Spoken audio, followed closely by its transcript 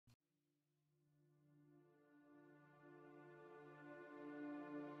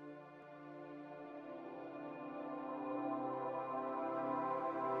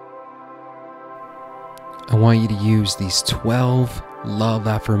want you to use these 12 love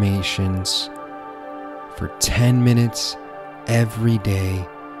affirmations for 10 minutes every day.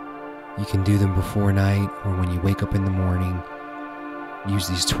 You can do them before night or when you wake up in the morning. Use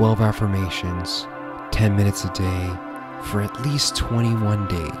these 12 affirmations, 10 minutes a day, for at least 21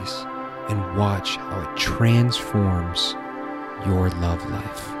 days, and watch how it transforms your love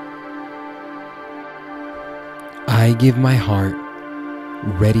life. I give my heart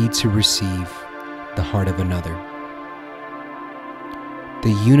ready to receive the heart of another.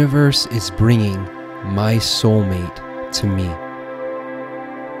 The universe is bringing my soulmate to me.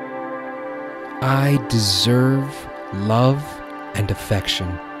 I deserve love and affection.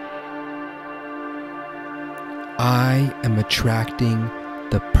 I am attracting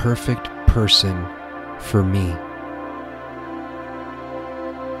the perfect person for me.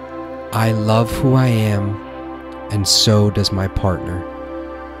 I love who I am, and so does my partner.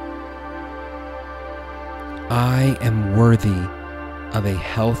 I am worthy of a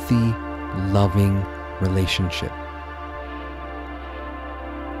healthy, loving relationship.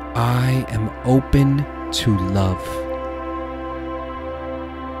 I am open to love.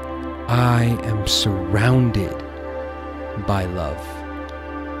 I am surrounded by love.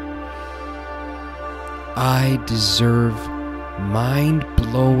 I deserve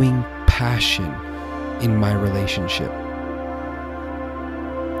mind-blowing passion in my relationship.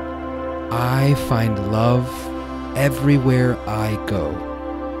 I find love everywhere I go.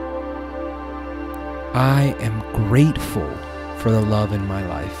 I am grateful for the love in my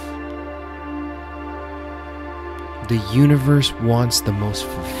life. The universe wants the most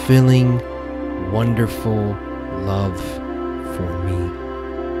fulfilling, wonderful love for me.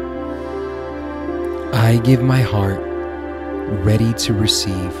 I give my heart ready to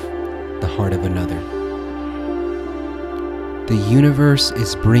receive the heart of another. The universe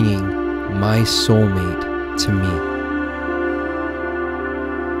is bringing my soulmate to me.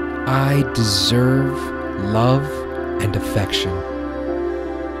 I deserve love and affection.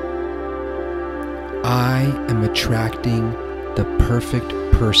 I am attracting the perfect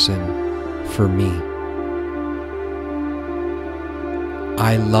person for me.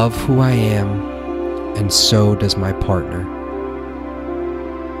 I love who I am, and so does my partner.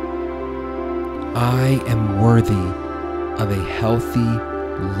 I am worthy of a healthy,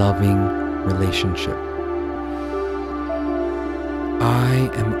 loving relationship. I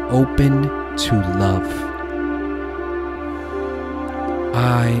am open to love.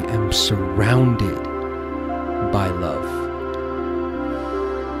 I am surrounded by love.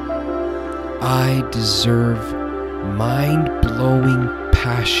 I deserve mind-blowing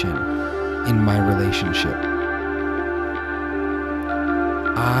passion in my relationship.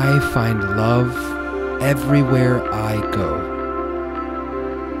 I find love everywhere I go.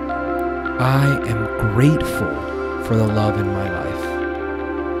 I am grateful for the love in my life.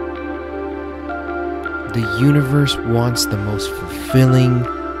 The universe wants the most fulfilling,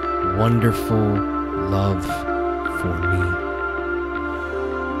 wonderful love for me.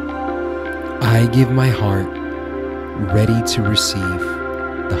 I give my heart ready to receive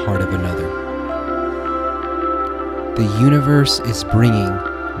the heart of another. The universe is bringing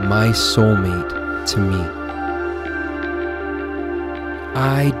my soulmate to me.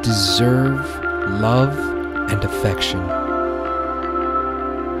 I deserve love and affection.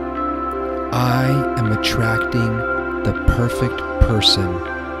 I am attracting the perfect person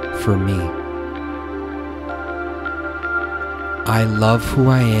for me. I love who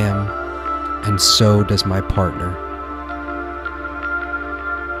I am, and so does my partner.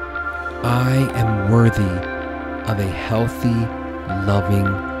 I am worthy of a healthy, loving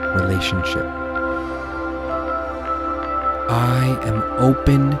relationship. I am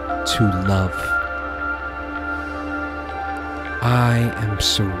open to love. I am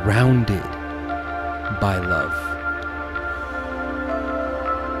surrounded by love.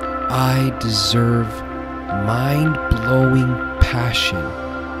 I deserve mind-blowing passion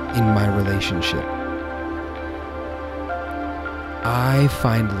in my relationship. I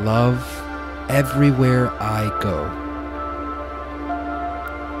find love everywhere I go.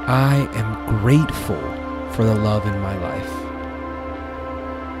 I am grateful for the love in my life.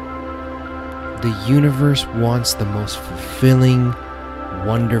 The universe wants the most fulfilling,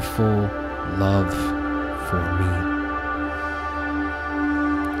 wonderful love for me.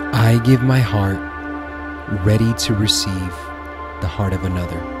 I give my heart ready to receive the heart of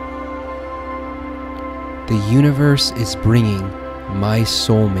another. The universe is bringing my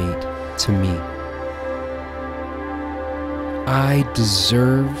soulmate to me. I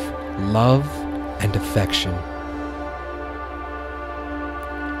deserve love and affection.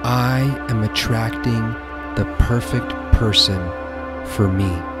 I am attracting the perfect person for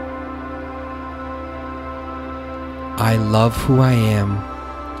me. I love who I am,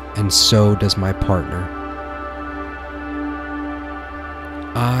 and so does my partner.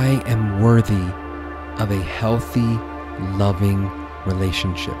 I am worthy of a healthy, loving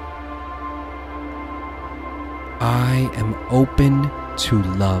relationship. I am open to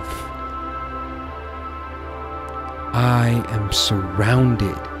love. I am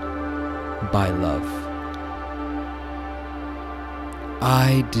surrounded by love.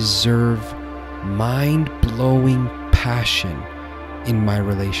 I deserve mind-blowing passion in my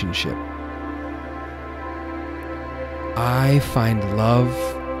relationship. I find love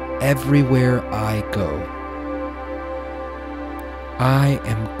everywhere I go. I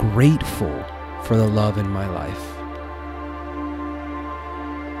am grateful for the love in my life.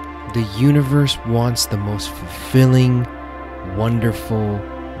 The universe wants the most fulfilling, wonderful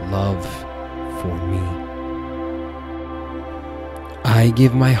love for me. I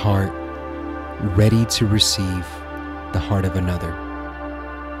give my heart, ready to receive the heart of another.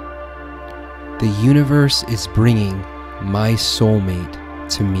 The universe is bringing my soulmate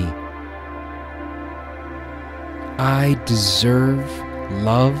to me. I deserve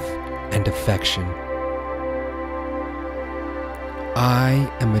love and affection. I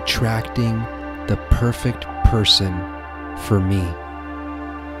am attracting the perfect person for me.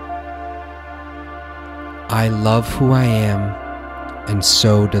 I love who I am, and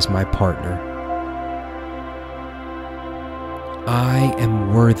so does my partner. I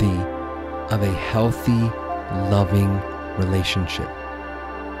am worthy of a healthy, loving relationship.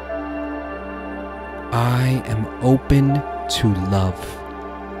 I am open to love.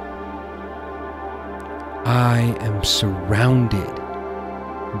 I am surrounded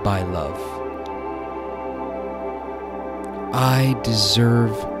by love. I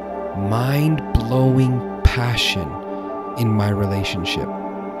deserve mind-blowing passion in my relationship.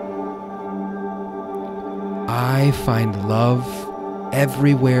 I find love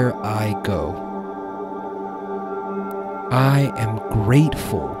everywhere I go. I am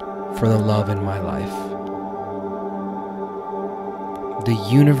grateful for the love in my life. The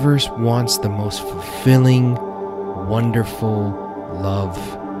universe wants the most fulfilling, wonderful love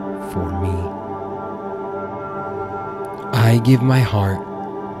for me. I give my heart,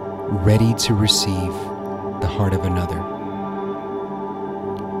 ready to receive the heart of another.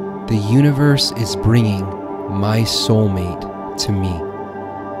 The universe is bringing my soulmate to me.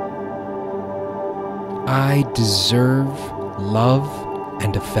 I deserve love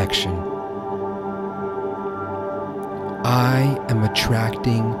and affection. I am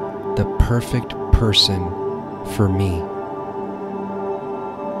attracting the perfect person for me.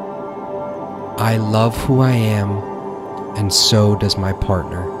 I love who I am, and so does my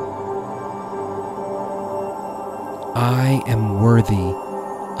partner. I am worthy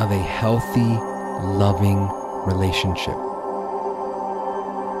of a healthy, loving relationship.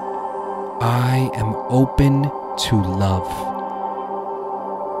 I am open to love.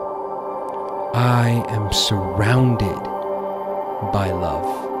 I am surrounded by love.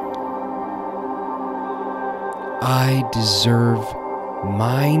 I deserve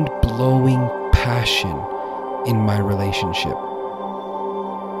mind-blowing passion in my relationship.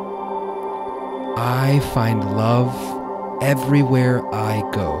 I find love everywhere I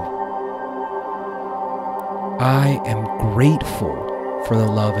go. I am grateful for the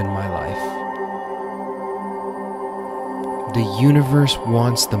love in my life. The universe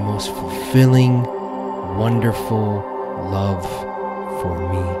wants the most fulfilling, wonderful love for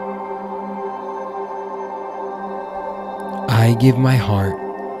me. I give my heart,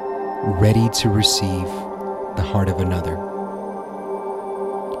 ready to receive the heart of another.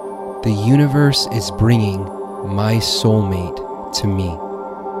 The universe is bringing my soulmate to me.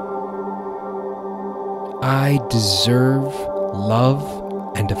 I deserve love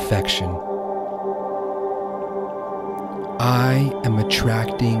and affection. I am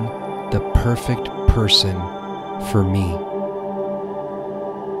attracting the perfect person for me.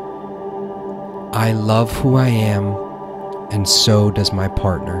 I love who I am, and so does my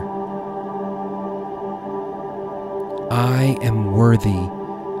partner. I am worthy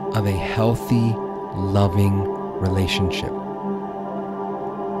of a healthy, loving relationship.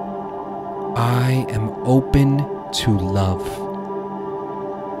 I am open to love.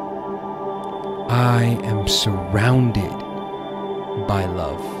 I am surrounded by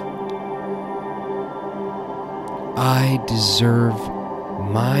love. I deserve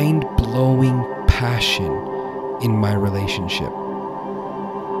mind-blowing passion in my relationship.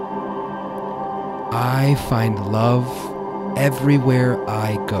 I find love everywhere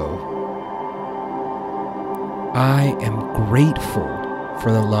I go. I am grateful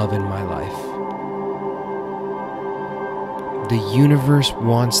for the love in my life. The universe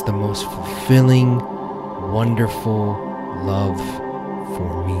wants the most fulfilling, wonderful love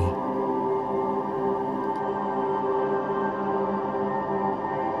for me.